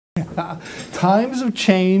Times of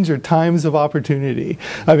change are times of opportunity.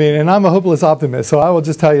 I mean, and I'm a hopeless optimist, so I will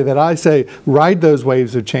just tell you that I say ride those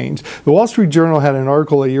waves of change. The Wall Street Journal had an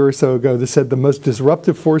article a year or so ago that said the most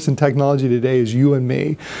disruptive force in technology today is you and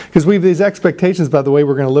me. Because we have these expectations about the way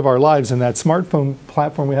we're going to live our lives, and that smartphone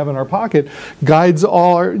platform we have in our pocket guides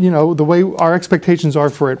all our, the way our expectations are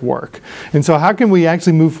for at work. And so how can we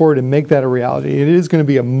actually move forward and make that a reality? It is going to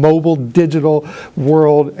be a mobile, digital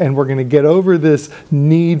world, and we're going to get over this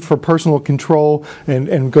need for personal control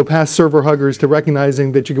and go past server huggers to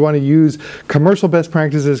recognizing that you want to use commercial best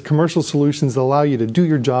practices, commercial solutions that allow you to do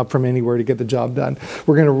your job from anywhere to get the job done.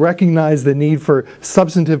 We're going to recognize the need for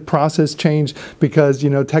substantive process change because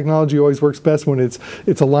technology always works best when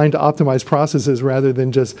it's aligned to optimize processes rather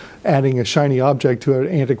than just adding a shiny object to an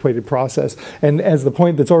antiquated process. And as the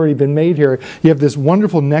point that's already been made here, you have this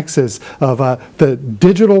wonderful nexus of the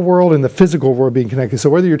digital world and the physical world being connected. So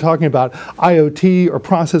whether you're talking about IoT or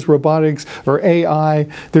process robotics or AI,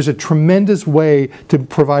 there's a tremendous way to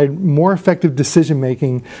provide more effective decision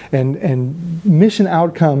making and mission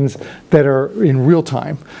outcomes that are in real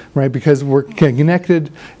time, right? Because we're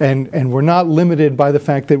connected and we're not limited by the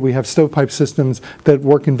fact that we have stovepipe systems that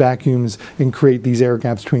work in vacuums and create these air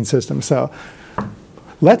gaps between systems. So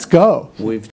let's go.